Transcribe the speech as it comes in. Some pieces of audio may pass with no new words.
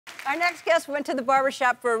Our next guest went to the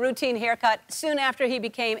barbershop for a routine haircut soon after he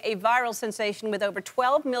became a viral sensation with over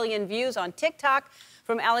 12 million views on TikTok.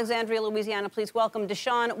 From Alexandria, Louisiana, please welcome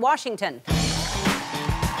Deshawn Washington.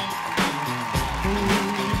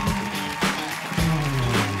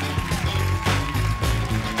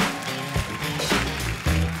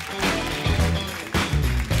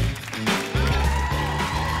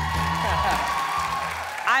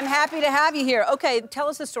 I'm happy to have you here. Okay, tell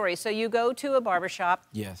us the story. So you go to a barbershop.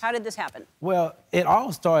 Yes. How did this happen? Well, it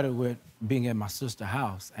all started with being at my sister's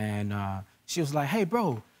house, and she was like, "Hey,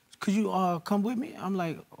 bro, could you come with me?" I'm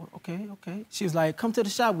like, "Okay, okay." She was like, "Come to the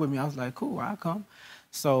shop with me." I was like, "Cool, I'll come."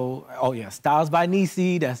 So, oh yeah, Styles by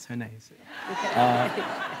Niecy, that's her name. Okay.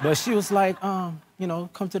 But she was like, you know,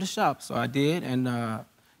 come to the shop. So I did, and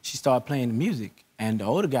she started playing the music. And the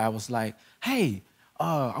older guy was like, "Hey,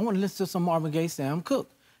 I want to listen to some Marvin Gaye, Sam Cooke."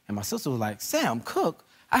 And my sister was like, "Sam Cooke?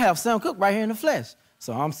 I have Sam Cooke right here in the flesh."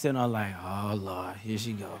 So I'm sitting there like, oh, Lord, here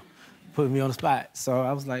she go. Put me on the spot. So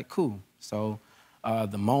I was like, cool. So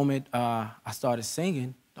the moment I started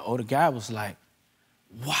singing, the older guy was like,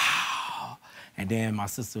 "Wow." And then my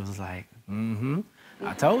sister was like, I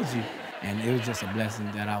told you. And it was just a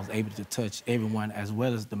blessing that I was able to touch everyone as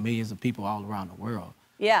well as the millions of people all around the world.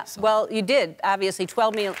 Yeah, So. well, you did, obviously,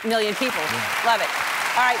 12 million people. Yeah. Love it.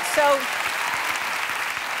 All right, so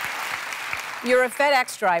you're a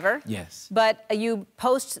FedEx driver. Yes. But you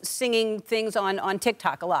post singing things on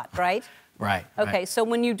TikTok a lot, right? Right. Okay, right. so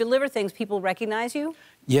when you deliver things, people recognize you?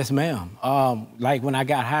 Yes, ma'am. Like when I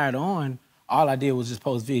got hired on, all I did was just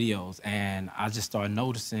post videos, and I just started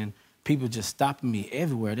noticing people just stopping me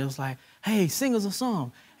everywhere. They was like, "Hey, sing us a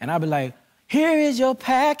song." And I'd be like, "Here is your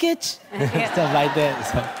package," stuff like that.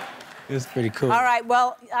 So it was pretty cool. All right,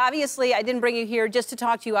 well, obviously, I didn't bring you here just to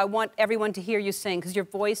talk to you. I want everyone to hear you sing, because your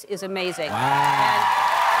voice is amazing. Wow. And,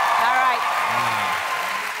 all right. Wow.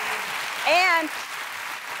 And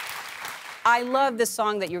I love this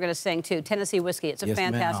song that you're going to sing, too, Tennessee Whiskey. It's a Yes,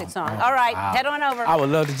 fantastic ma'am. song. Oh, All right, wow. head on over. I would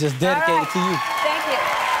love to just dedicate it to you. Thank you.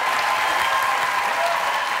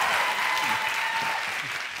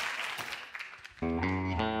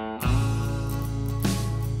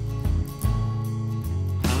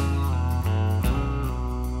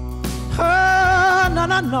 Oh, no,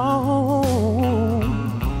 no, no.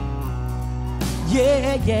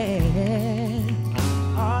 Yeah, yeah.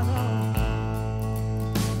 Oh, no.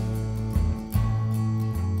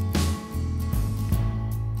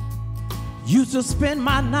 Used to spend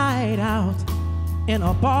my night out in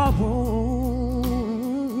a bar room.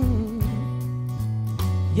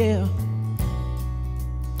 Yeah.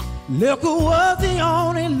 Liquor was the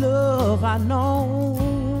only love I know.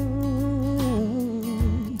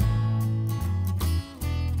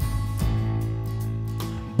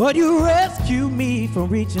 But you rescued me from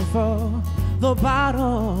reaching for the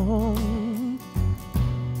bottom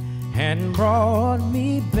and brought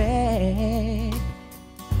me back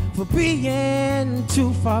for being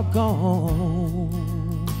too far gone.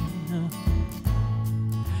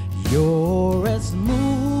 You're as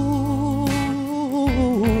smooth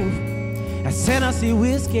as Tennessee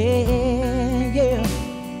whiskey, yeah.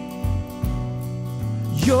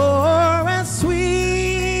 You're as sweet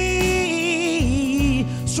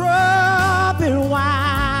strawberry wine.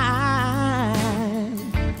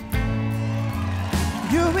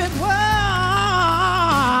 You're as warm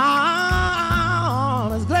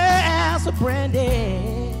as glass of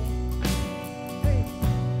brandy.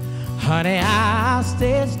 Honey, I'll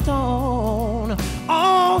stay stoned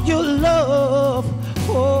on your love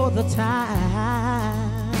all the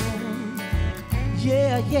time.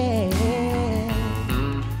 Yeah, yeah.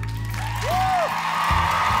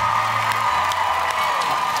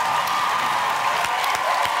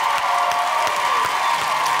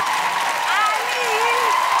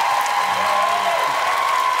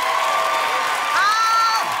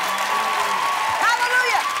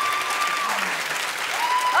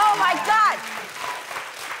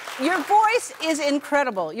 Your voice is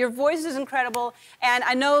incredible. Your voice is incredible. And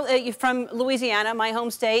I know that you're from Louisiana, my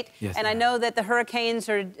home state. Yes, and I know that the hurricanes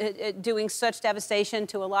are doing such devastation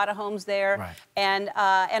to a lot of homes there. Right. And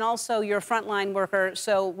also you're a frontline worker,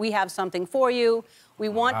 so we have something for you. We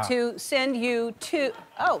want to send you to...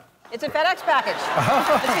 Oh, it's a FedEx package.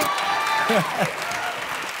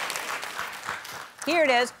 Here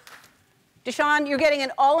it is. Deshawn, you're getting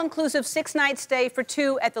an all-inclusive 6-night stay for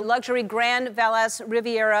 2 at the luxury Grand Valles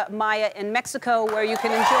Riviera Maya in Mexico, where you can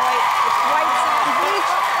enjoy its white sand beach,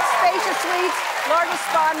 spacious suites, largest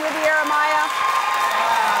spa in Riviera Maya.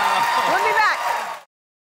 We'll be back.